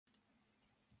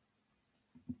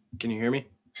Can you hear me?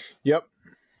 Yep.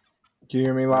 Can you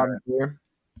hear me All loud right. and clear?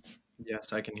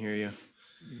 Yes, I can hear you.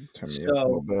 Turn me up a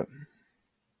little So, bit.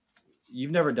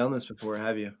 you've never done this before,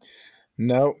 have you?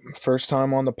 Nope. First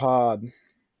time on the pod.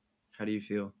 How do you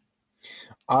feel?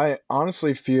 I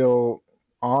honestly feel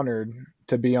honored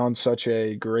to be on such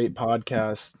a great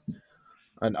podcast,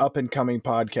 an up and coming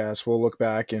podcast. We'll look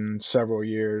back in several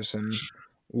years and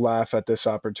laugh at this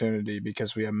opportunity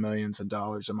because we have millions of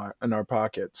dollars in our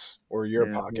pockets or your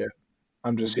Yeah, pocket.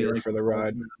 I'm we'll just be here like for the the Paul.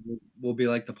 ride. We'll be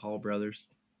like the Paul brothers.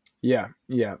 Yeah.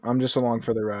 I'm just along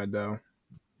for the ride though.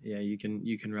 Yeah, you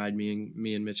can ride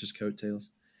me and Mitch's coattails.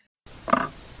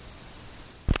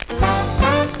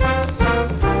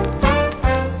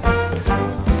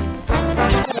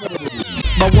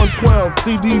 My 112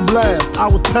 CD blast, I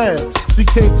was passed. She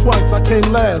came twice, I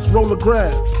came last. Roll the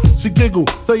grass. She giggled,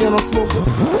 saying I'm smoking.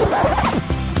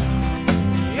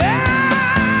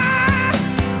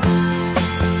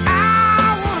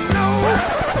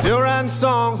 Still writing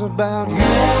songs about you,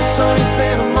 sunny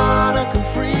Santa Monica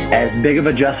free. As big of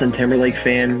a Justin Timberlake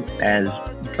fan as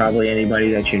probably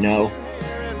anybody that you know.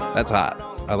 That's hot.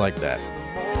 I like that.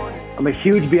 I'm a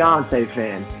huge Beyonce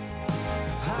fan.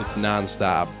 It's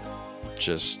nonstop,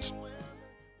 just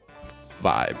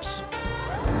vibes.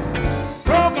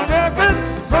 Broken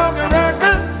record, broken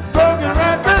record, broken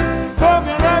record,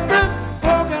 broken record,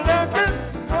 broken record,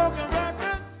 broken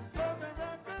record, broken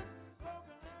record.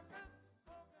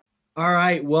 All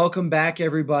right, welcome back,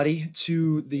 everybody,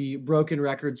 to the Broken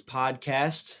Records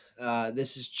podcast.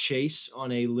 This is Chase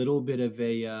on a little bit of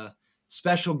a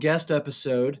special guest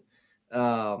episode.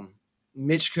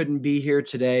 Mitch couldn't be here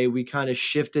today. We kind of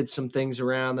shifted some things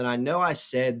around, and I know I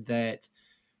said that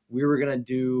we were gonna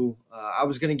do. I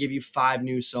was gonna give you 5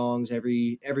 new songs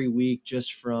every week,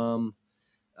 just from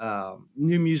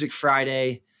New Music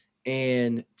Friday.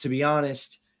 And to be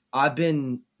honest, I've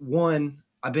been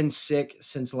sick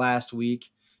since last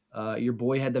week. Your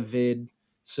boy had the vid,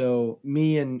 so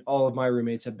me and all of my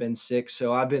roommates have been sick.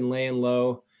 So I've been laying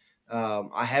low.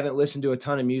 I haven't listened to a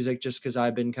ton of music just because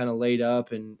I've been kind of laid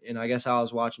up, and I guess I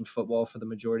was watching football for the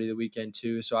majority of the weekend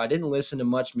too. So I didn't listen to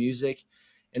much music.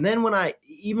 And then when I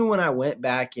went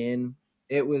back in,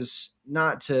 it was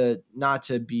not to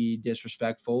be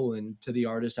disrespectful and to the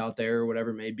artist out there or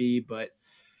whatever it may be, but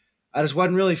I just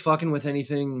wasn't really fucking with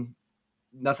anything.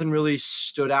 Nothing really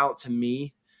stood out to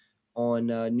me on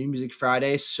New Music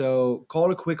Friday, so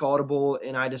called a quick audible,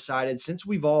 and I decided, since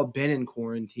we've all been in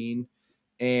quarantine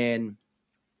and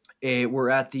we're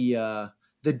at the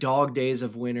dog days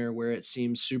of winter where it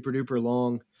seems super duper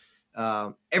long,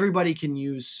 everybody can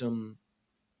use some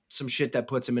shit that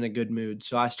puts them in a good mood.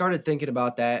 So I started thinking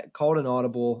about that, called an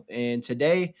audible, and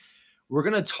today we're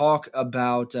gonna talk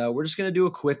about. We're just gonna do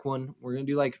a quick one. We're gonna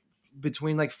do like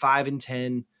between like 5 and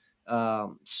 10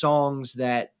 songs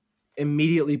that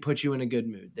immediately put you in a good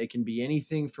mood. They can be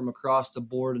anything from across the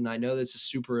board, and I know this is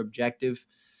super objective,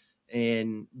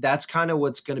 and that's kind of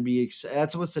what's going to be.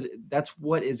 That's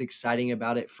what is exciting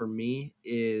about it for me,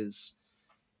 is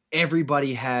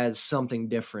everybody has something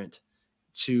different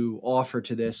to offer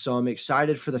to this. So I'm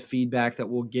excited for the feedback that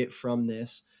we'll get from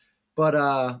this. But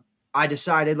I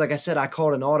decided, like I said, I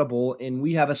called an audible, and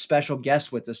we have a special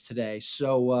guest with us today.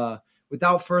 So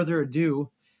without further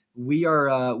ado, we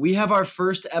have our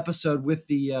first episode with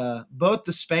the both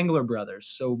the Spangler brothers.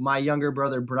 So my younger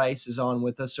brother Bryce is on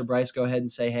with us. So Bryce, go ahead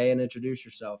and say hey and introduce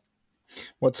yourself.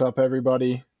 What's up,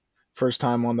 everybody? First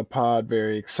time on the pod.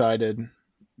 Very excited.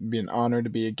 Be an honor to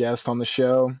be a guest on the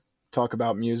show. Talk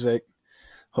about music.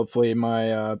 Hopefully,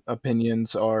 my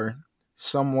opinions are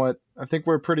somewhat. I think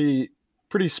we're pretty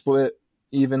split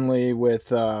evenly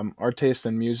with our taste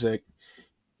in music.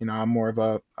 You know, I'm more of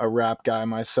a rap guy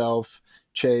myself.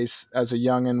 Chase, as a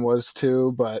youngin, was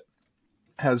too, but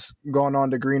has gone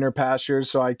on to greener pastures,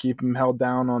 so I keep him held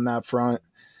down on that front.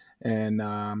 And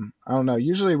I don't know.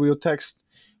 Usually we'll text,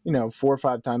 4 or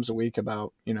 5 times a week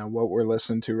about what we're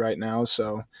listening to right now.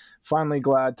 So finally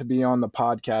glad to be on the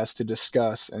podcast to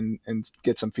discuss and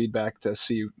get some feedback to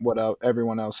see what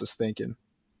everyone else is thinking.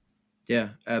 Yeah,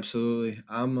 absolutely.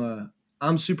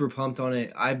 I'm super pumped on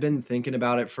it. I've been thinking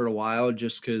about it for a while,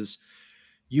 just because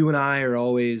you and I are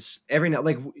always every night,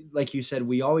 like you said,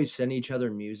 we always send each other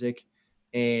music,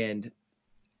 and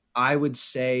I would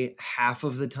say half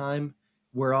of the time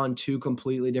we're on 2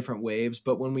 completely different waves,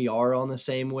 but when we are on the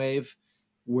same wave,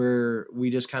 we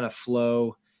just kind of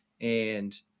flow.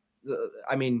 And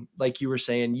I mean, like you were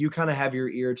saying, you kind of have your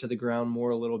ear to the ground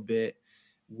more a little bit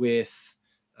with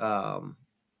um,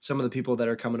 some of the people that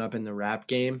are coming up in the rap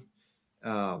game.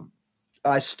 Um,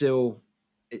 I still,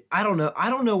 I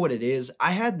don't know what it is.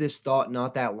 I had this thought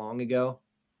not that long ago.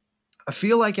 I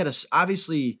feel like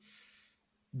obviously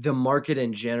the market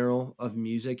in general of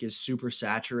music is super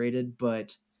saturated,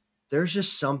 but there's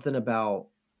just something about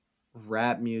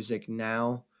rap music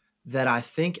now that I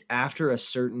think after a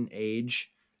certain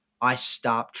age, I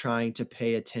stop trying to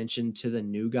pay attention to the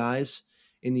new guys.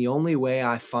 And the only way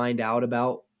I find out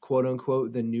about quote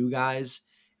unquote the new guys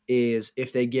is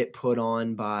if they get put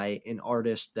on by an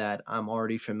artist that I'm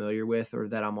already familiar with or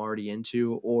that I'm already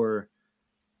into, or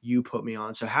you put me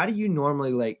on. So how do you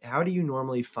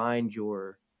normally find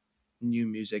your new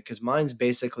music? Because mine's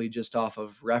basically just off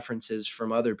of references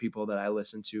from other people that I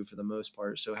listen to for the most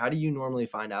part. So how do you normally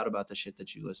find out about the shit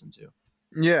that you listen to?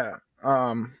 Yeah.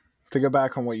 To go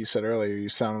back on what you said earlier, you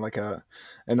sound like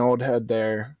an old head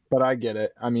there, but I get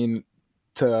it. I mean,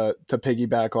 to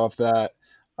piggyback off that,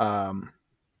 um,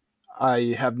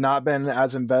 I have not been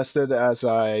as invested as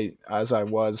I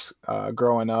was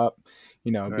growing up.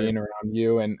 You know, Right. being around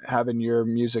you and having your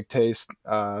music taste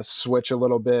switch a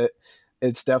little bit,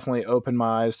 it's definitely opened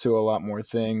my eyes to a lot more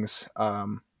things.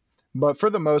 But for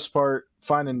the most part,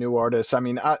 finding new artists. I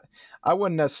mean, I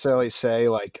wouldn't necessarily say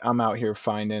like I'm out here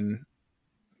finding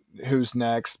who's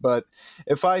next, but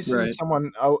if I see Right.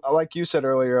 someone like you said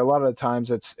earlier, a lot of the times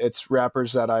it's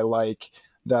rappers that I like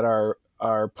that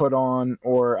are put on,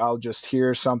 or I'll just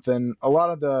hear something. A lot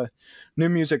of the new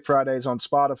music Fridays on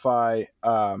Spotify,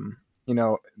 you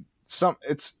know,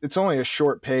 it's only a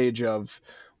short page of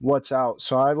what's out,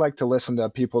 so I like to listen to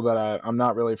people that I'm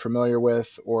not really familiar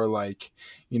with, or like,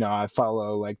 you know, I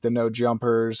follow like the No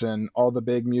Jumpers and all the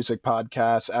big music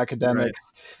podcasts, Right.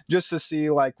 academics, just to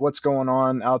see like what's going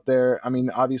on out there. I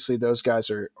mean, obviously those guys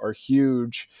are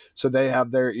huge, so they have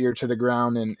their ear to the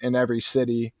ground in every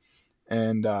city.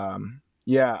 And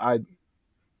yeah, I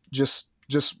just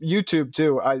YouTube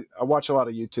too. I watch a lot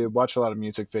of YouTube, watch a lot of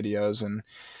music videos, and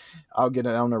I'll get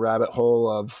down a rabbit hole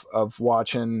of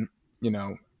watching, you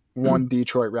know, one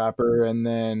Detroit rapper, and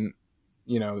then,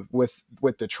 you know, with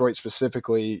Detroit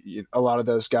specifically, a lot of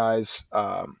those guys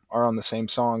are on the same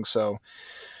song. So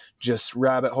just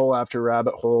rabbit hole after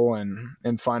rabbit hole,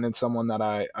 and finding someone that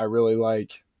I really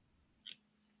like.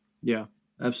 Yeah,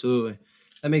 absolutely.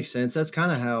 That makes sense. That's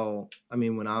kind of how, I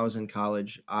mean, when I was in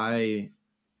college, that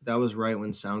was right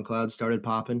when SoundCloud started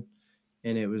popping.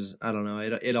 And it was, I don't know,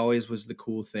 it always was the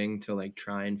cool thing to like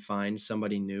try and find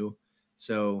somebody new.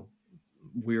 So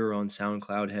we were on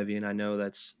SoundCloud heavy, and I know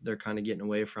they're kind of getting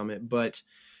away from it, but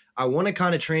I want to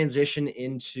kind of transition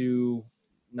into,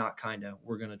 not kind of,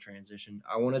 we're going to transition.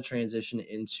 I want to transition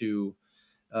into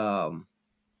um,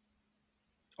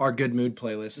 our good mood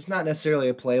playlist. It's not necessarily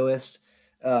a playlist.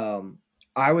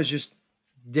 I was just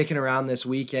dicking around this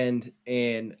weekend,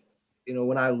 and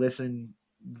when I listen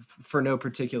for no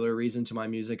particular reason to my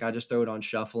music, I just throw it on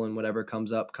shuffle, and whatever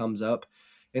comes up comes up.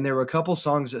 And there were a couple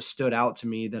songs that stood out to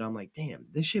me that I'm like, damn,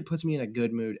 this shit puts me in a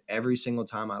good mood every single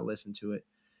time I listen to it.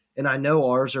 And I know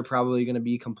ours are probably going to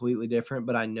be completely different,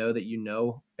 but I know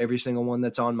that every single one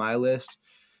that's on my list.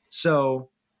 So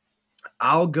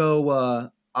I'll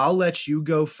go. I'll let you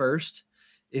go first.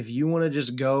 If you want to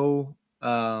just go,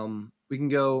 we can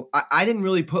go. I didn't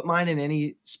really put mine in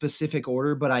any specific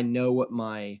order, but I know what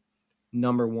my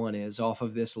number one is off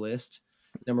of this list.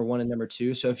 Number one and number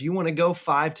two. So if you want to go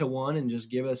 5-1 and just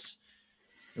give us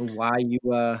why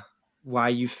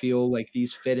you feel like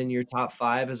these fit in your top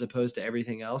five as opposed to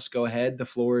everything else, go ahead. The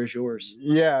floor is yours.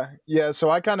 Yeah.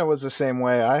 So I kind of was the same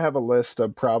way. I have a list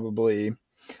of probably.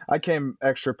 I came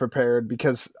extra prepared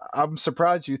because I'm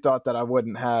surprised you thought that I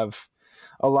wouldn't have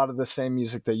a lot of the same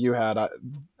music that you had. I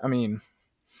mean,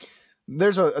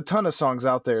 there's a ton of songs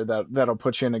out there that'll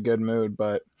put you in a good mood,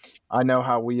 but I know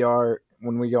how we are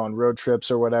when we go on road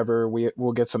trips or whatever.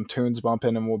 We'll get some tunes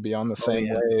bumping and we'll be on the Oh same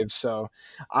yeah. wave. So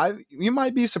you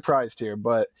might be surprised here,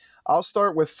 but I'll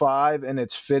start with five, and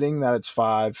it's fitting that it's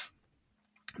five.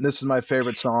 This is my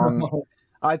favorite song.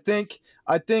 I think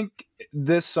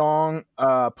this song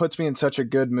puts me in such a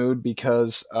good mood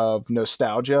because of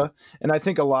nostalgia, and I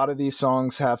think a lot of these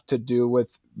songs have to do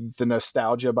with the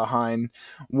nostalgia behind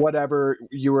whatever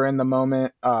you were in the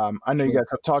moment. I know you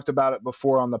guys have talked about it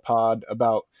before on the pod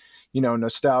about,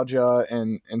 nostalgia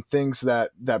and things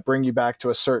that bring you back to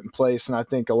a certain place, and I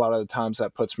think a lot of the times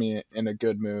that puts me in a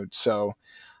good mood. So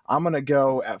I'm gonna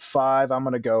go at five. I'm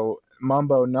gonna go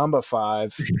Mumbo Number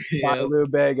Five by Yep. Lou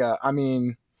Bega. I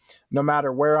mean, no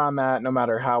matter where I'm at, no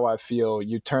matter how I feel,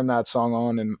 you turn that song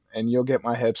on and you'll get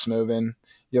my hips moving.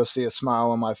 You'll see a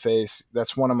smile on my face.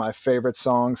 That's one of my favorite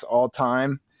songs all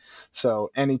time.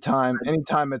 So anytime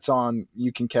it's on,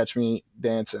 you can catch me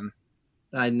dancing.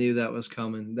 I knew that was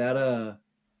coming.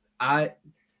 I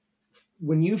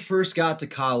when you first got to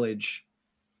college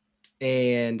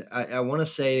and I want to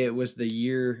say it was the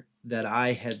year that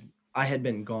I had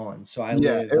been gone, so I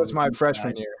Yeah, lived it on was the my east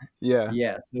freshman side. year. Yeah.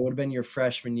 Yeah, so it would have been your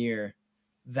freshman year.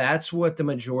 That's what the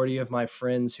majority of my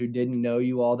friends who didn't know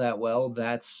you all that well,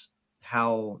 that's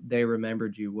how they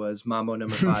remembered you, was Mambo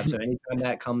Number Five. So anytime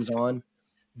that comes on,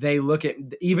 they look at,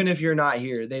 even if you're not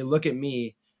here, they look at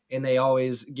me and they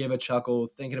always give a chuckle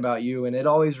thinking about you. And it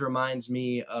always reminds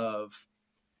me of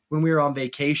when we were on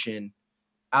vacation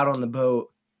out on the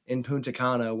boat in Punta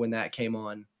Cana when that came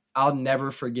on. I'll never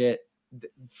forget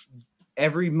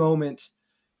every moment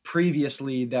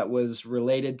previously that was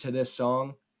related to this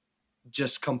song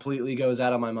just completely goes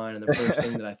out of my mind. And the first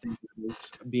thing that I think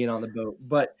is being on the boat.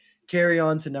 But carry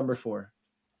on to number 4.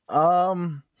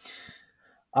 um,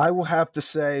 I will have to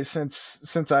say,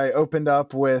 since I opened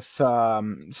up with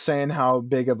saying how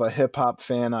big of a hip hop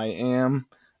fan I am,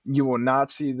 you will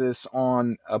not see this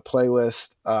on a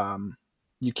playlist.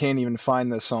 You can't even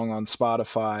find this song on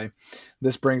Spotify.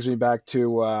 This brings me back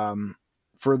to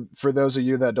for those of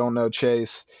you that don't know,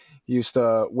 Chase used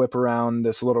to whip around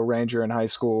this little Ranger in high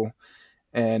school,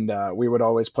 and we would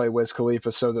always play Wiz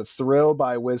Khalifa. So the Thrill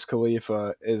by Wiz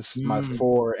Khalifa is my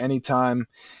 4. Anytime,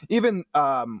 even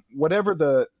whatever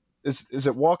the is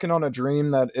it Walking on a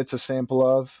Dream that it's a sample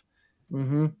of?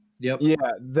 Mm-hmm. Yep.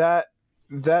 Yeah,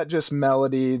 that just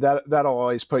melody that'll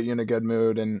always put you in a good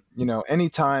mood. And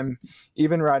anytime,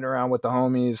 even riding around with the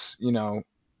homies,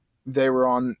 they were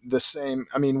on the same.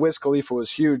 I mean, Wiz Khalifa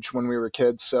was huge when we were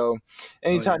kids. So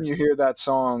Oh, yeah. anytime you hear that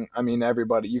song, I mean,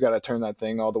 everybody, you got to turn that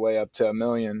thing all the way up to a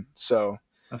million. So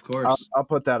Of I'll, course. I'll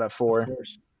put that at Of 4.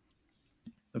 course.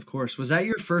 Of course. Was that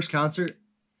your first concert?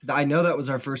 I know that was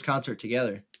our first concert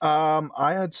together.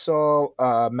 I had saw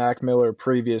Mac Miller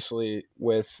previously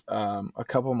with a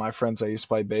couple of my friends I used to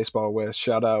play baseball with.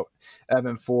 Shout out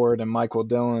Evan Ford and Michael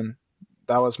Dillon.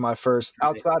 That was my first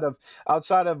outside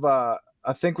of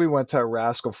I think we went to a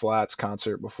Rascal Flatts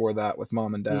concert before that with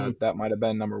mom and dad. That might have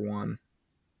been number 1.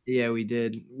 Yeah, we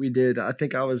did. We did. I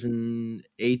think I was in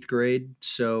 8th grade.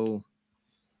 So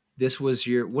this was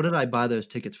what did I buy those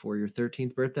tickets for? Your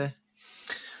 13th birthday?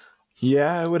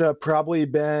 Yeah, it would have probably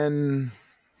been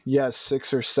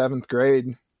 6th or 7th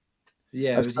grade.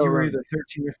 Yeah, I still you were remember either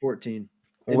 13 or 14.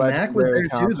 And Mac was legendary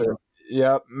there too, concert. though.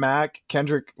 Yep, Mac,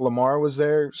 Kendrick Lamar was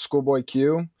there, Schoolboy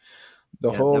Q. The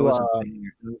Yeah, that whole was a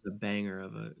banger. That was a banger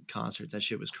of a concert. That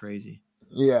shit was crazy.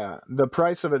 the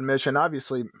price of admission,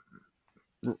 obviously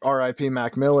RIP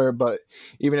Mac Miller, but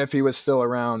even if he was still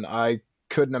around, I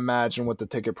couldn't imagine what the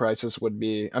ticket prices would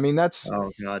be. I mean, that's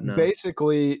Oh God, no.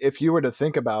 basically, if you were to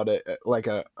think about it, like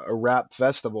a rap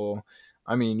festival.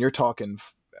 I mean, you're talking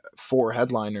 4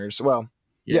 headliners. Well,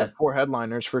 yeah, Yeah, 4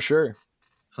 headliners for sure.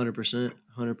 100%,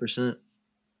 100%.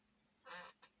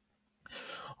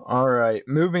 All right,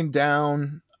 moving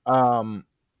down.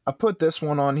 I put this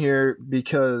one on here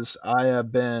because I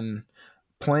have been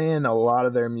playing a lot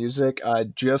of their music. I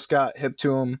just got hip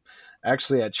to them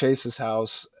actually at Chase's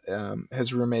house.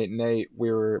 His roommate Nate,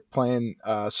 we were playing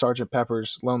Sgt.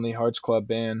 Pepper's Lonely Hearts Club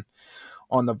Band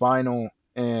on the vinyl,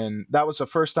 and that was the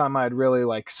first time I had really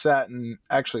like sat and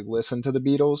actually listened to the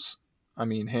Beatles. I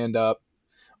mean, hand up.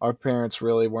 Our parents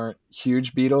really weren't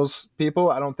huge Beatles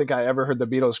people. I don't think I ever heard the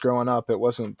Beatles growing up. It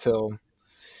wasn't until,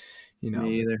 you know,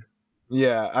 Me either.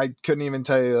 yeah, I couldn't even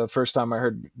tell you the first time I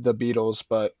heard the Beatles,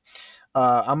 but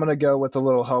I'm going to go with a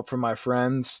little help from my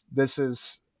friends. This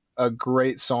is a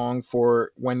great song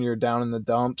for when you're down in the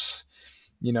dumps.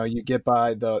 You get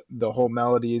by the whole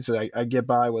melodies. I get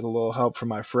by with a little help from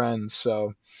my friends.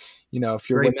 So, if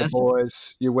you're Great with the message.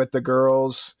 boys, you're with the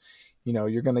girls,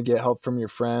 you're going to get help from your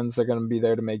friends. They're going to be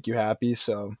there to make you happy.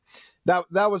 So that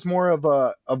was more of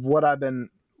what I've been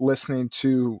listening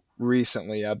to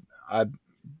recently. I've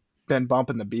been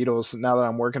bumping the Beatles. Now that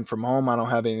I'm working from home, I don't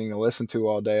have anything to listen to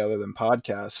all day other than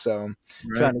podcasts. So I'm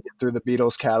trying Right. to get through the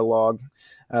Beatles catalog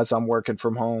as I'm working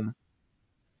from home.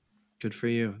 Good for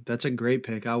you. That's a great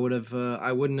pick. I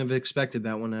wouldn't have expected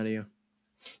that one out of you.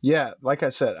 Yeah, like I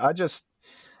said, I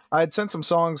had sent some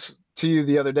songs to you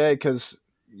the other day because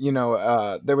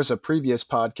there was a previous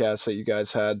podcast that you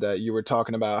guys had that you were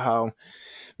talking about how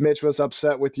Mitch was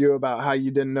upset with you about how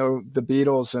you didn't know the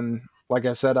Beatles, and like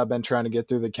I said, I've been trying to get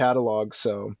through the catalog,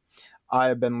 so I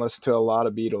have been listening to a lot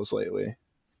of Beatles lately.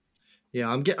 Yeah,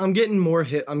 I'm getting more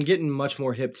hip. I'm getting much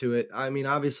more hip to it. I mean,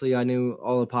 obviously, I knew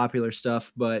all the popular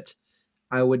stuff, but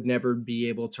I would never be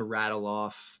able to rattle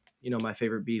off, my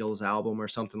favorite Beatles album or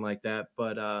something like that.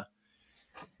 But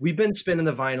we've been spinning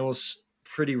the vinyls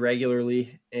pretty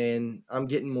regularly, and I'm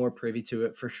getting more privy to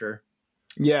it for sure.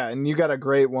 Yeah, and you got a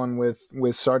great one with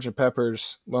Sergeant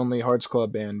Pepper's Lonely Hearts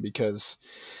Club Band, because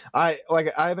I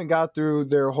haven't got through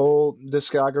their whole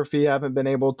discography. I haven't been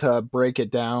able to break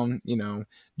it down,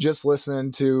 just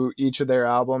listening to each of their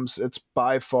albums. It's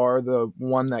by far the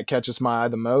one that catches my eye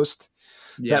the most.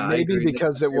 Yeah, That I may be agree. That's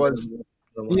because my it favorite of was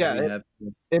the ones yeah, we have.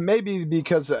 it may be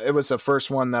because it was the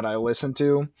first one that I listened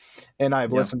to, and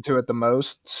I've Yeah, listened to it the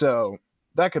most. So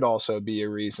that could also be a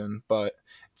reason, but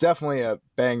it's definitely a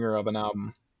banger of an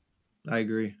album. I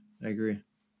agree. I agree.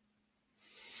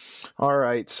 All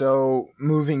right, so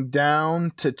moving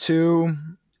down to two,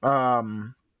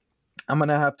 I'm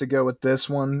gonna have to go with this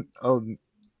one. Oh,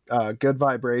 "Good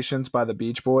Vibrations" by the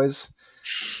Beach Boys.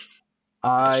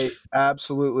 I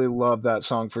absolutely love that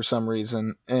song for some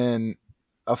reason, and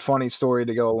a funny story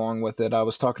to go along with it. I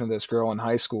was talking to this girl in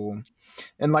high school,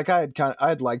 and like I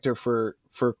had liked her for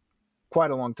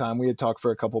quite a long time. We had talked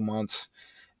for a couple months,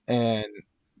 and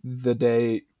the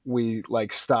day we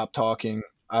like stopped talking,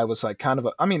 I was like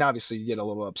I mean, obviously you get a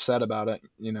little upset about it,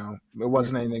 it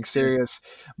Sure. wasn't anything Yeah. serious,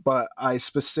 but I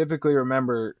specifically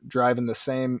remember driving the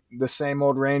same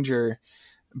old Ranger,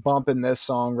 bumping this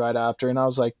song right after, and I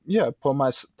was like, yeah, pull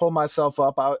myself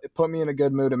up. It put me in a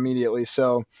good mood immediately.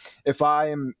 So if I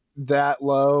am that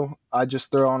low, I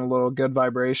just throw on a little Good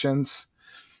Vibrations,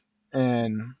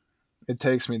 and it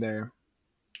takes me there.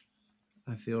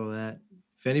 I feel that.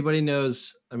 If anybody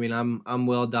knows, I mean, I'm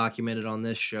well documented on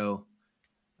this show.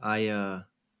 I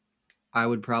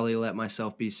would probably let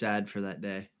myself be sad for that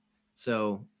day.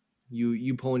 So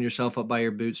you pulling yourself up by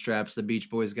your bootstraps, the Beach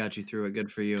Boys got you through it.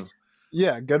 Good for you.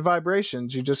 Yeah, Good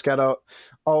Vibrations. You just gotta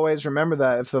always remember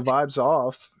that if the vibe's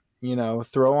off,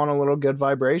 throw on a little Good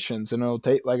Vibrations, and it'll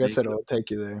take, like I There you said, go. it'll take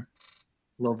you there.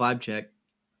 Little vibe check.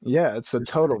 Yeah, it's a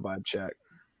total Respect. vibe check.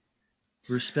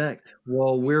 Respect.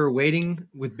 Well, we're waiting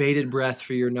with bated breath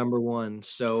for your number one.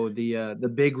 So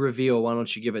the big reveal. Why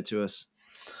don't you give it to us?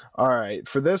 All right,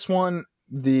 for this one,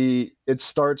 it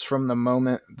starts from the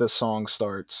moment the song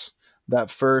starts. That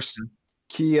first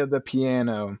key of the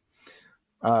piano,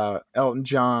 Elton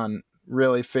John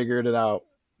really figured it out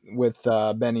with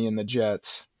Benny and the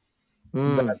Jets.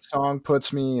 That Mm, song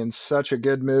puts me in such a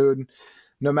good mood.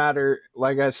 No matter,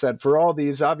 like I said, for all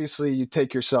these, obviously you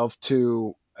take yourself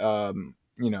to,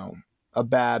 a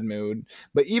bad mood.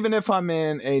 But even if I'm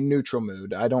in a neutral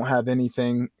mood, I don't have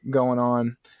anything going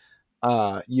on.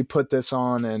 You put this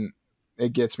on and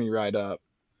it gets me right up.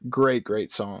 Great,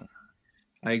 great song.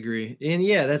 I agree. And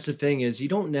yeah, that's the thing is you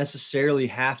don't necessarily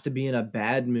have to be in a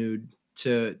bad mood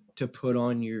to put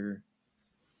on your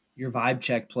vibe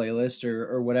check playlist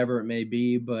or whatever it may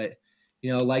be, but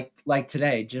like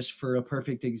today, just for a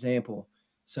perfect example.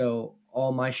 So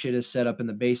all my shit is set up in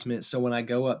the basement, so when I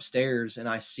go upstairs and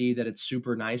I see that it's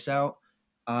super nice out,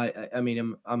 I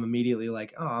mean I'm immediately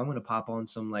like, oh, I'm gonna pop on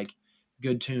some like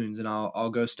good tunes, and I'll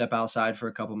go step outside for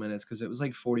a couple minutes because it was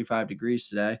like 45 degrees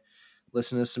today,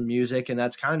 listen to some music, and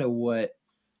that's kind of what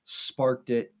sparked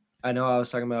it. I know I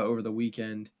was talking about over the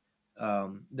weekend.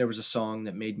 There was a song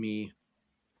that made me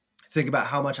think about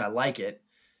how much I like it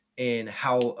and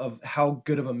how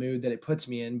good of a mood that it puts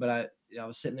me in. But I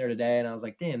was sitting there today and I was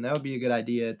like, damn, that would be a good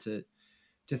idea to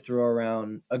throw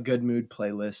around a good mood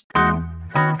playlist.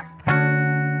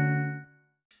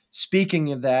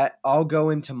 Speaking of that, I'll go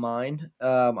into mine.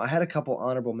 I had a couple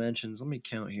honorable mentions. Let me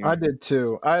count I here. did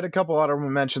too. I had a couple honorable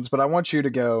mentions, but I want you to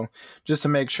go just to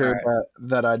make All sure right.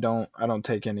 that I don't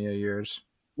take any of yours.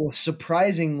 Well,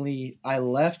 surprisingly, I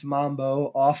left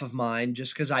Mambo off of mine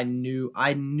just because I knew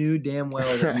damn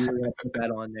well that you were going to put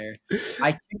that on there.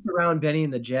 I kicked around Benny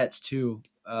and the Jets too,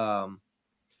 but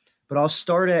I'll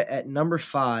start at number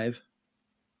 5.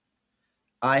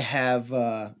 I have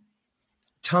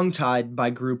 "Tongue Tied" by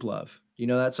Group Love. You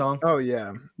know that song? Oh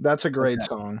yeah, that's a great Okay.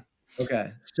 song.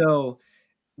 Okay. So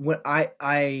when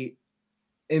I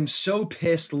am so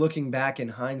pissed looking back in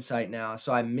hindsight now.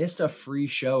 So I missed a free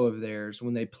show of theirs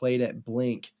when they played at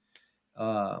Blink.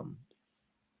 Um,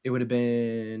 it would have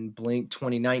been Blink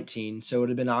 2019. So it would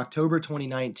have been October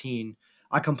 2019.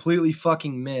 I completely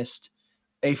fucking missed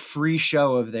a free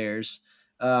show of theirs.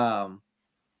 Um,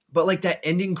 but like that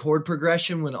ending chord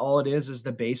progression when all it is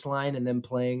the bass line and then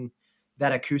playing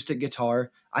that acoustic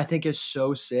guitar, I think is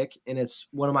so sick. And it's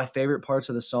one of my favorite parts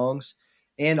of the songs.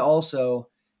 And also,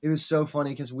 it was so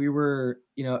funny because we were,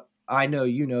 I know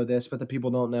you know this, but the people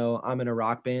don't know I'm in a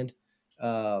rock band,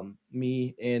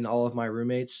 me and all of my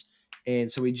roommates.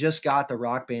 And so we just got the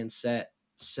rock band set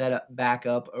up back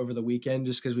up over the weekend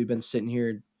just because we've been sitting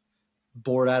here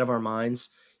bored out of our minds.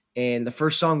 And the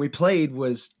first song we played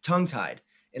was Tongue Tied.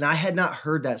 And I had not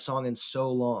heard that song in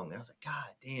so long. And I was like, God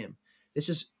damn, this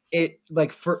is it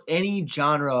like for any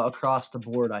genre across the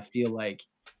board, I feel like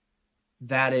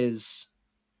that is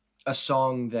a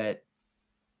song that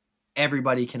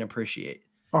everybody can appreciate,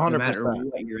 no matter 100%.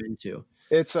 what you're into.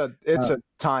 It's Uh, a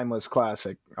timeless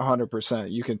classic.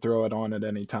 100%. You can throw it on at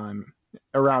any time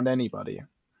around anybody.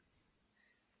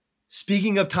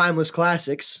 Speaking of timeless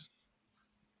classics,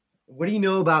 what do you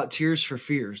know about Tears for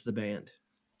Fears, the band?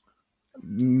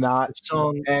 Not The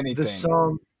song, the anything.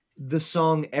 song, the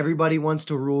song "Everybody Wants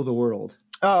to Rule the World."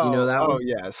 You know Oh, that oh one?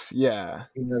 yes. Yeah.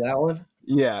 You know that one?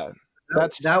 Yeah.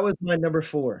 That was my number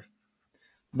 4.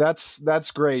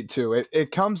 That's great too.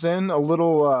 It comes in a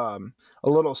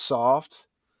little soft,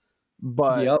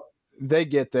 but Yep, they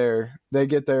get there. They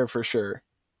get there for sure.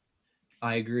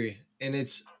 I agree. And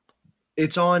it's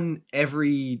on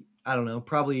every, I don't know,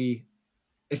 probably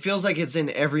it feels like it's in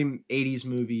every 80s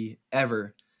movie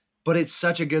ever. But it's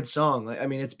such a good song. Like, I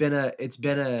mean, it's been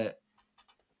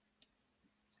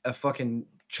a fucking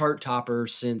chart topper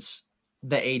since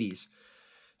the 80s.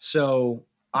 So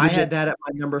I Did you had that at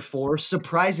my number 4.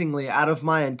 Surprisingly, out of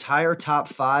my entire top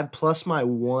 5 plus my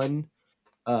one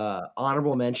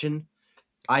honorable mention,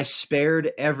 I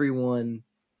spared everyone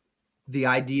the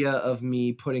idea of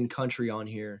me putting country on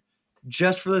here,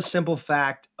 just for the simple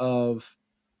fact of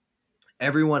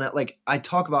everyone like I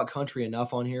talk about country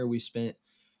enough on here. We spent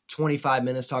 25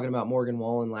 minutes talking about Morgan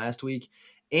Wallen last week,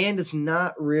 and it's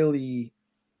not really,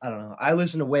 I don't know. I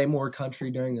listen to way more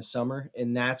country during the summer,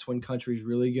 and that's when country's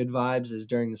really good vibes is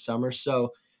during the summer.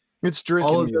 So it's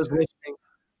all drinking of those music. listening,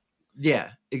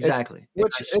 yeah, It's exactly. And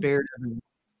which I it's spared everyone.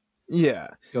 yeah.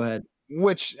 Go ahead.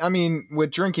 Which I mean,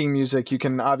 with drinking music, you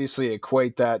can obviously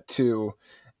equate that to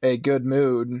a good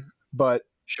mood, but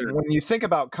Sure. when you think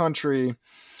about country,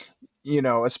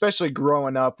 especially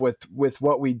growing up with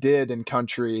what we did in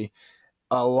country,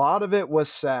 a lot of it was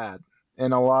sad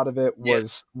and a lot of it Yeah.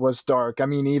 was dark. I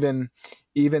mean, even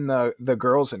the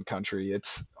girls in country,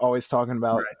 it's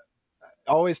Right.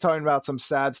 always talking about some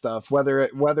sad stuff, whether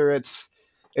it's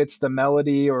the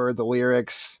melody or the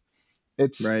lyrics.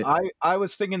 It's Right. I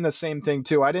was thinking the same thing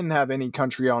too. I didn't have any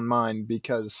country on mine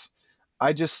because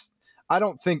I just I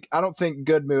don't think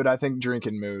good mood. I think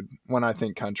drinking mood when I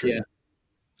think country Yeah.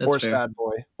 That's fair.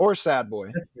 or sad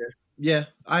boy. That's fair. Yeah,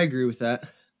 I agree with that.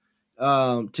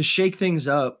 To shake things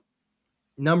up,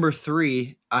 number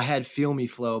 3, I had "Feel Me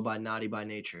Flow" by Naughty by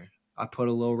Nature. I put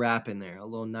a little rap in there, a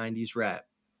little 90s rap.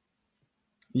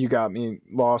 You got me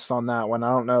lost on that one. I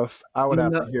don't know if I would You'll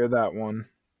have know. to hear that one.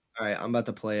 All right, I'm about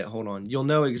to play it. Hold on. You'll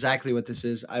know exactly what this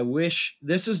is. I wish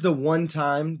this is the one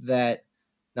time that,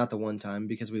 not the one time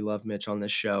because we love Mitch on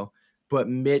this show, but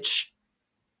Mitch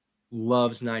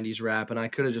loves 90s rap, and I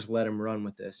could have just let him run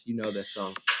with this. You know this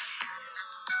song.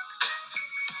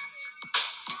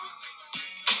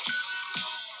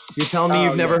 You're telling me Oh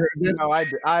you've never yeah, heard this? no,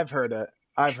 I've heard it.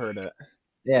 I've heard it.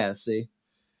 Yeah, see.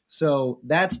 So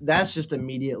that's just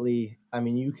immediately. I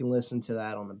mean, you can listen to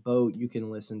that on the boat. You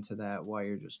can listen to that while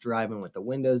you're just driving with the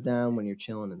windows down, when you're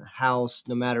chilling in the house.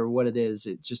 No matter what it is,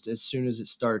 it just as soon as it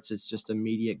starts, it's just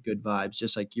immediate good vibes.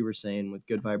 Just like you were saying with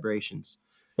good vibrations.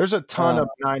 There's Uh, a ton of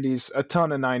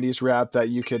 '90s rap that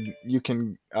you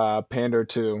can pander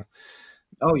to.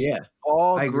 oh yeah,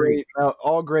 I agree.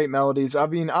 All great melodies. I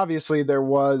mean, obviously there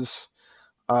was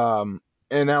um,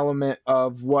 an element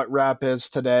of what rap is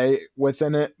today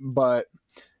within it, but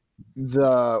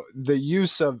the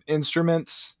use of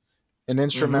instruments and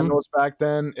Mm-hmm. instrumentals back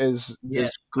then is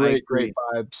Yes, I great agree.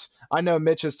 vibes. I know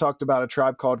Mitch has talked about A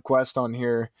Tribe Called Quest on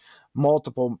here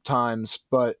multiple times,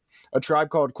 but A Tribe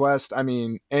Called Quest, I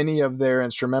mean, any of their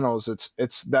instrumentals,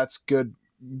 it's that's good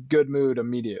mood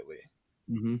immediately.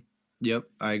 Mm-hmm. Yep,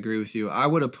 I agree with you. I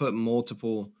would have put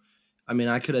multiple. I mean,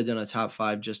 I could have done a top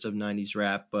 5 just of 90s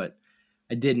rap, but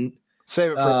I didn't.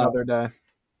 Save it for Uh, another day.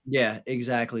 Yeah,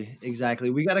 exactly, exactly.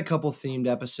 We got a couple themed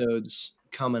episodes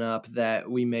coming up that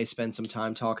we may spend some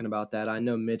time talking about that. I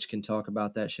know Mitch can talk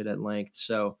about that shit at length,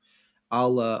 so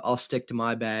I'll stick to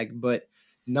my bag. But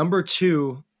number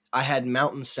 2, I had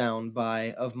 "Mountain Sound"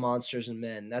 by Of Monsters and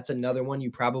Men. That's another one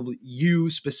you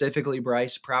specifically,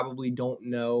 Bryce, probably don't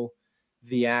know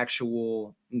the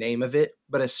actual name of it,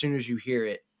 but as soon as you hear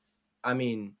it, I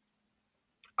mean,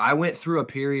 I went through a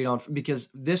period on because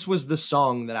this was the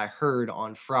song that I heard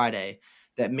on Friday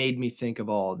that made me think of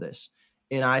all of this.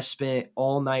 And I spent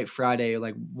all night Friday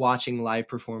like watching live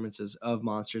performances of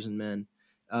Monsters and Men.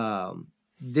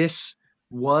 This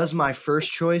was my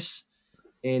first choice,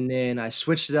 and then I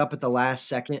switched it up at the last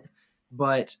second.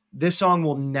 But this song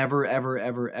will never, ever,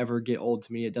 ever, ever get old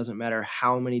to me. It doesn't matter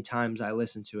how many times I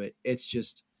listen to it. It's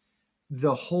just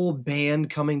the whole band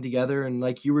coming together, and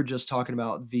like you were just talking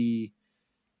about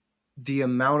the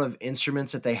amount of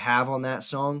instruments that they have on that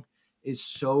song is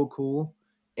so cool.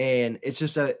 And it's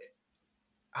just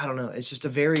I don't know, it's just a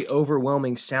very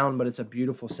overwhelming sound, but it's a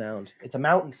beautiful sound. It's a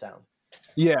mountain sound.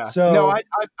 Yeah. No, So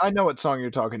I know what song you're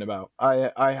talking about.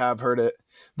 I have heard it.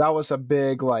 That was a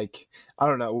big, like, I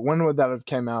don't know, when would that have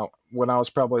came out? When I was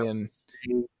probably in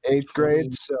 8th 20,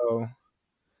 grade, so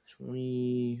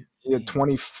 20 yeah, man,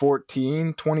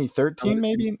 2014, 2013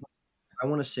 maybe? I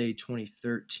want to say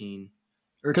 2013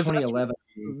 or Cuz 2011.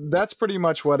 that's pretty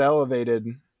much what elevated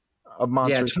a Yeah,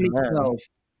 Monsters and Men. 2012.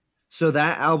 So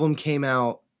that album came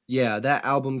out. Yeah, that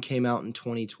album came out in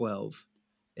 2012,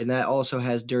 and that also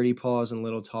has Dirty Paws and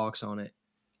Little Talks on it.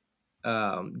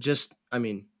 Just, I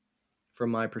mean,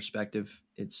 from my perspective,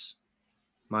 it's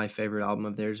my favorite album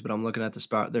of theirs. But I'm looking at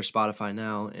their Spotify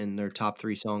now, and their top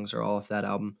 3 songs are all off that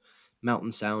album.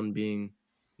 Mountain Sound being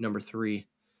number 3.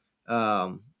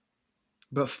 Um,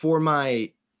 but for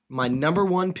my number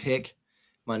one pick,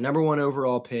 my number one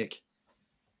overall pick,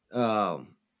 I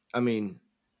mean,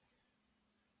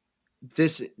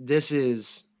 this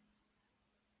is.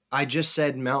 I just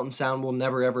said Mountain Sound will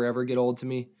never ever ever get old to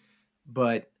me,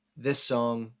 but this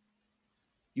song,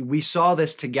 we saw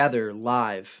this together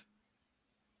live.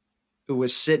 It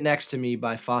was "Sit Next to Me"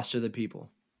 by Foster the People.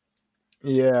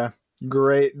 Yeah.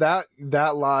 Great. That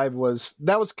live was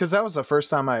cuz that was the first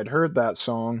time I had heard that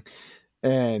song,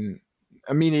 and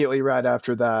immediately right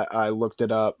after that I looked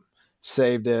it up,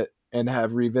 saved it, and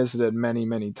have revisited many,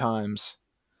 many times.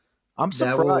 I'm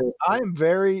That will surprised.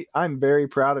 I'm very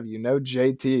proud of you. No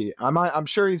JT. I'm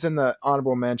sure he's in the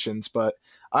honorable mentions, but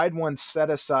I'd one set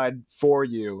aside for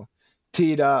you,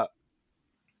 teed up.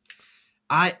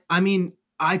 I mean,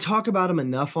 I talk about him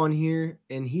enough on here,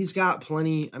 and he's got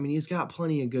plenty. I mean, he's got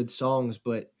plenty of good songs,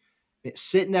 but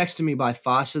 "Sit Next to Me" by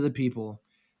Foster the People.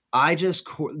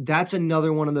 That's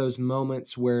another one of those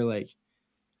moments where like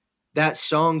that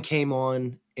song came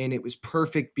on and it was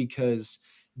perfect because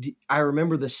I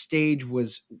remember the stage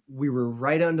was we were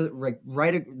right under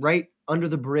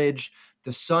the bridge.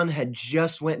 The sun had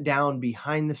just went down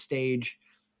behind the stage.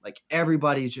 Like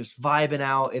everybody's just vibing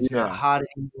out. It's not Yeah. hot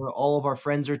anymore. All of our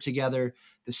friends are together.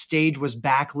 The stage was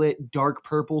backlit dark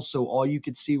purple, so all you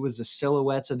could see was the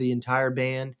silhouettes of the entire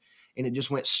band, and it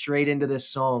just went straight into this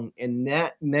song. And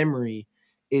that memory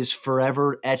is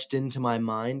forever etched into my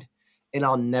mind, and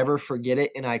I'll never forget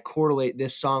it. And I correlate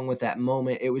this song with that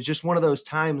moment. It was just one of those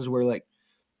times where like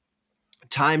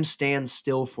time stands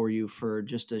still for you for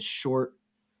just a short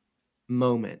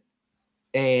moment.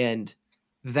 And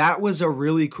that was a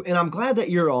really cool, and I'm glad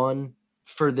that you're on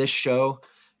for this show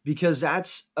because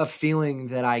that's a feeling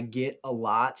that I get a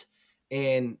lot.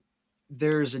 And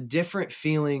there's a different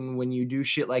feeling when you do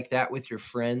shit like that with your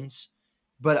friends.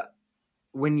 But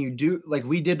when you do, like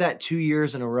we did that 2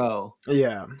 years in a row,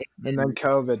 Yeah. And then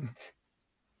COVID.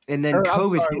 and then Or, I'm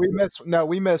COVID sorry, hit.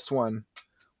 we missed one.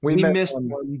 We We missed missed one.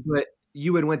 one, but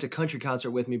you had went to country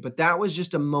concert with me. But that was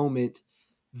just a moment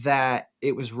that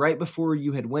it was right before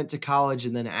you had went to college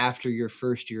and then after your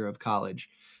first year of college.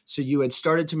 So you had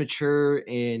started to mature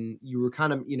and you were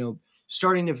kind of,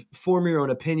 starting to form your own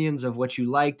opinions of what you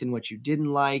liked and what you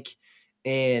didn't like.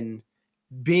 And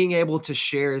being able to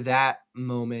share that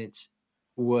moment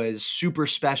was super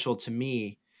special to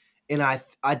me. And I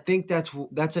think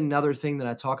that's another thing that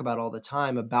I talk about all the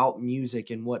time about music,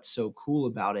 and what's so cool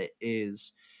about it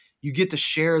is you get to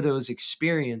share those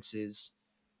experiences.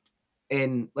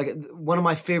 And like one of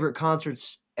my favorite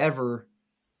concerts ever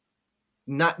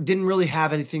didn't really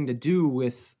have anything to do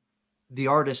with the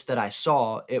artist that I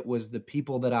saw. It was the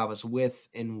people that I was with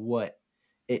and what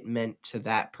it meant to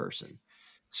that person.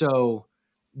 So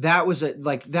that was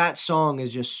like that song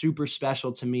is just super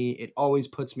special to me. It always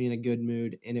puts me in a good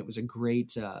mood, and it was a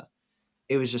great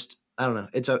it was just, I don't know,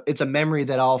 it's a memory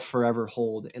that I'll forever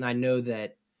hold, and I know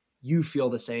that you feel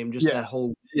the same. Just Yeah. that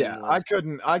whole Yeah. thing was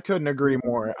I couldn't agree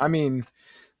more. I mean,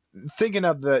 thinking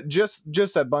of the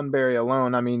just at Bunbury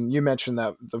alone, I mean, you mentioned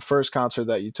that the first concert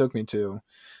that you took me to,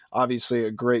 obviously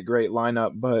a great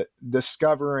lineup, but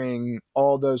discovering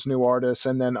all those new artists,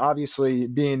 and then obviously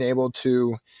being able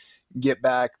to get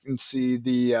back and see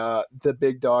the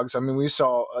big dogs. I mean, we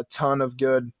saw a ton of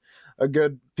good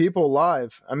people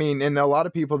live. I mean, and a lot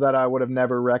of people that I would have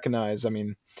never recognized. I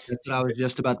mean, That's what I was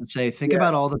just about to say. Think yeah,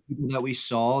 about all the people that we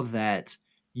saw that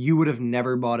you would have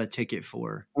never bought a ticket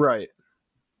for right.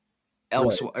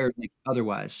 elsewhere or like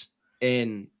otherwise.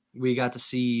 And we got to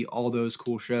see all those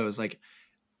cool shows. Like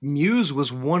Muse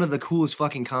was one of the coolest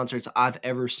fucking concerts I've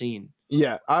ever seen.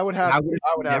 Yeah, I would And have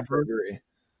to agree.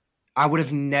 I would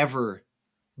have never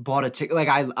bought a ticket. Like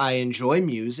I enjoy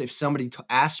Muse. If somebody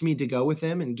asked me to go with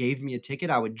them and gave me a ticket,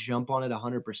 I would jump on it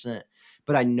 100%.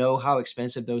 But I know how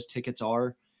expensive those tickets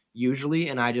are usually,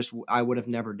 and I would have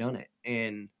never done it.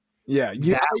 And Yeah,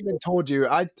 that I even told you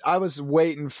I was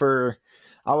waiting for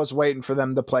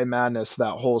them to play Madness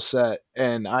that whole set,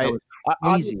 and that was I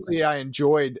crazy. obviously I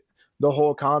enjoyed the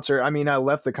whole concert. I mean, I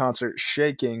left the concert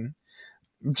shaking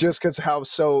just because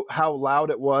how loud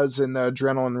it was and the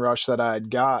adrenaline rush that I had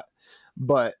got.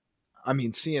 But I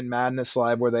mean, seeing Madness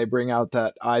live where they bring out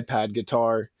that iPad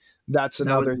guitar, that's That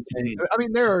was another thing. insane. I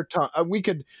mean, there are we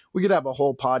could have a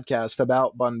whole podcast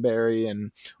about Bunbury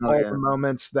and Oh all yeah. the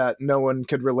moments that no one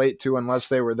could relate to unless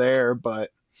they were there.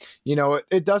 But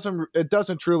it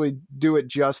doesn't truly do it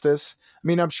justice. I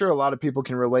mean, I'm sure a lot of people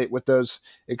can relate with those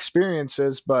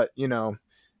experiences, but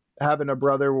having a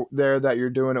brother there that you're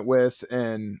doing it with,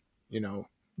 and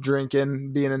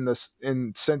drinking, being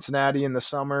in Cincinnati in the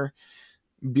summer,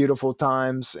 beautiful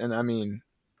times. And I mean,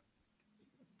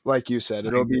 like you said, I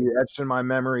it'll be agree. etched in my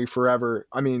memory forever.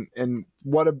 I mean, and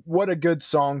what a good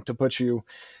song to put you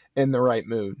in the right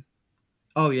mood.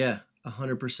 Oh yeah,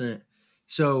 100%.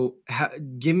 So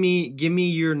give me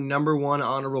your number one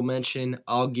honorable mention.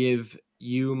 I'll give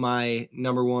you my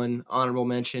number one honorable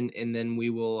mention, and then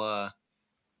we'll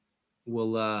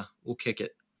kick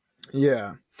it.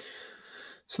 Yeah.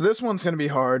 So this one's going to be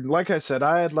hard. Like I said,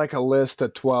 I had like a list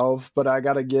of 12, but I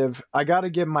got to give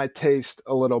my taste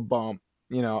a little bump.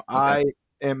 Okay. I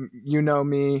am,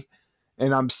 me,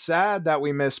 and I'm sad that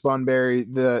we missed Bunbury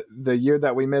the year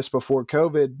that we missed before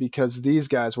COVID, because these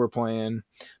guys were playing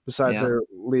besides Yeah. their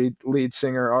lead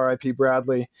singer, R.I.P.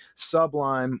 Bradley.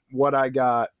 Sublime, What I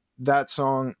Got. That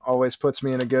song always puts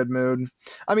me in a good mood.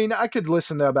 I mean, I could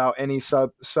listen to about any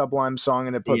Sublime song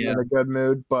and it put me Yeah. in a good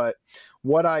mood, but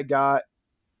What I Got,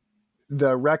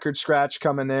 the record scratch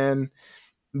coming in,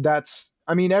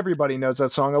 I mean, everybody knows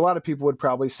that song. A lot of people would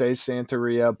probably say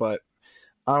Santeria, but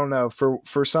I don't know,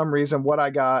 for some reason, What I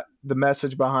Got, the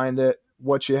message behind it,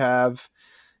 what you have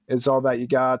is all that you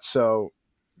got. So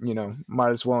might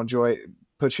as well enjoy it,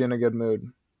 put you in a good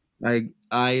mood. I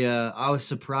was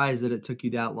surprised that it took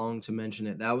you that long to mention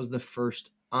it. That was the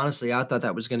first. Honestly, I thought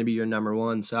that was going to be your number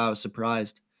one, so I was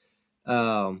surprised.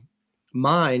 Um,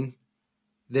 Mine.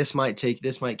 This might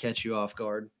catch you off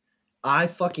guard. I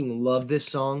fucking love this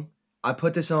song. I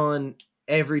put this on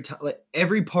every time, like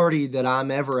every party that I'm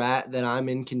ever at, that I'm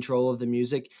in control of the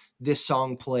music. This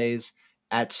song plays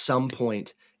at some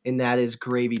point, and that is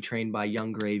 "Gravy Train" by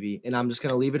Young Gravy. And I'm just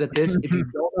gonna leave it at this. If you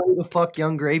don't know who the fuck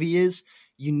Young Gravy is,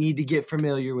 you need to get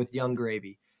familiar with Young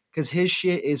Gravy, because his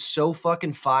shit is so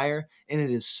fucking fire and it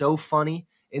is so funny.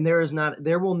 And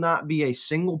there will not be a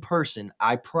single person.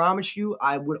 I promise you.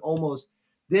 I would almost.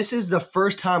 This is the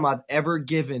first time I've ever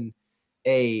given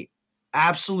a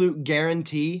absolute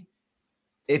guarantee.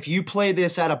 If you play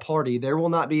this at a party, there will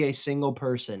not be a single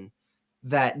person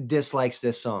that dislikes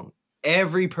this song.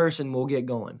 Every person will get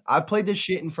going. I've played this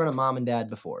shit in front of mom and dad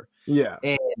before, Yeah.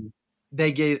 and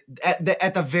they get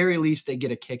at the very least they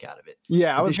get a kick out of it.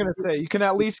 Yeah, I But was this going to say, you can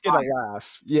at least get a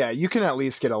laugh. Yeah, you can at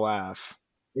least get a laugh.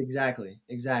 Exactly.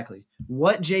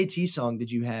 What JT song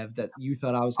did you have that you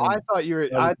thought I was going to I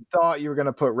thought you were going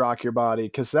to put Rock Your Body,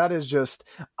 cuz that is just,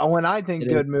 when I think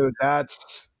good mood,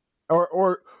 that's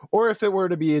or if it were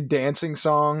to be a dancing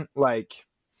song, like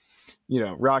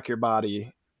Rock Your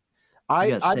Body. I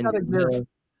got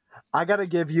to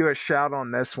give you a shout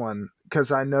on this one,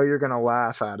 cuz I know you're going to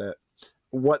laugh at it.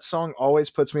 What song always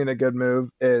puts me in a good mood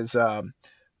is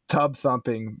Tub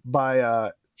Thumping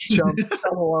by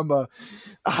Chumbawamba.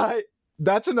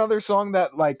 That's another song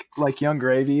that like Young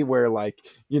Gravy, where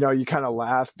you kind of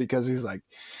laugh because he's like,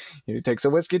 he takes a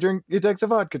whiskey drink, he takes a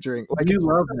vodka drink. Like, You it's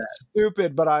love so that.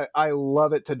 stupid, but I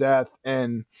love it to death.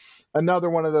 And another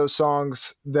one of those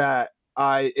songs that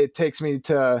it takes me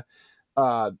to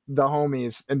the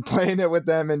homies and playing it with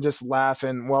them and just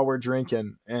laughing while we're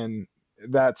drinking. And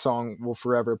that song will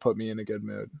forever put me in a good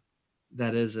mood.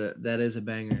 That is a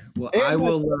banger. Well, And I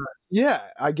will. Yeah,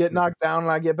 I get knocked down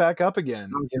and I get back up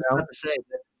again. I was just about to say,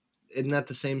 isn't that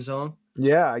the same song?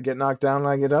 Yeah, I get knocked down and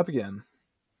I get up again.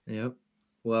 Yep.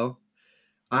 Well,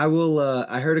 I will.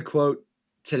 I heard a quote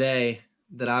today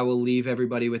that I will leave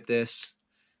everybody with this.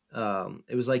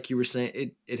 It was like you were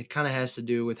saying. It kind of has to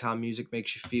do with how music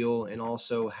makes you feel, and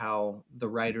also how the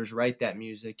writers write that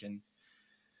music. And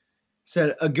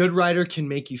said a good writer can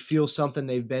make you feel something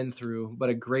they've been through, but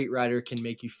a great writer can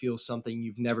make you feel something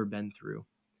you've never been through.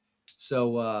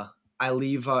 So I'll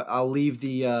leave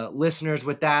the listeners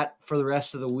with that for the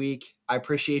rest of the week. I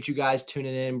appreciate you guys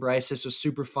tuning in, Bryce. This was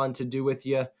super fun to do with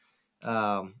you.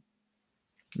 Yeah.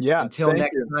 Until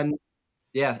next time,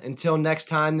 Yeah, until next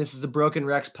time, this is the Broken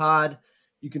Rex Pod.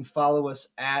 You can follow us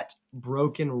at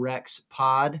Broken Rex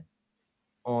Pod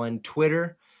on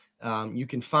Twitter. You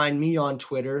can find me on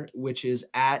Twitter, which is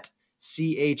at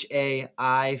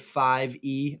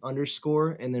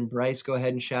CHAI5E_. And then Bryce, go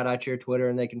ahead and shout out your Twitter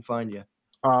and they can find you.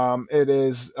 It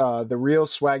is the real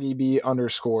Swaggy B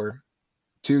 _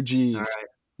 2 G's right.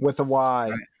 with a Y,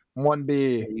 right. 1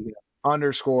 B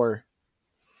 _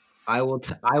 I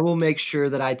will make sure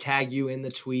that I tag you in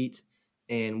the tweet,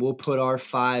 and we'll put our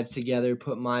 5 together,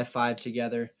 put my 5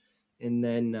 together, and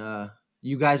then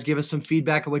you guys give us some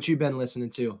feedback of what you've been listening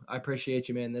to. I appreciate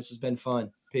you, man. This has been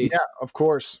fun. Peace. Yeah, of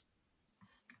course.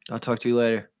 I'll talk to you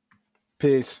later.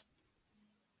 Peace.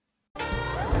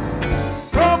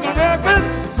 Broken record,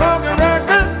 broken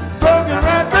record, broken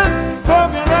record,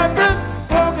 broken record,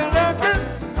 broken record,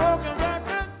 broken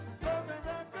record, broken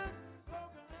record.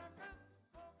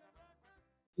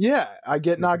 Yeah, I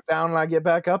get knocked down and I get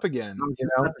back up again. I was You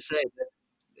just know? about to say,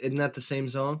 isn't that the same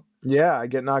song? Yeah, I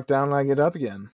get knocked down and I get up again.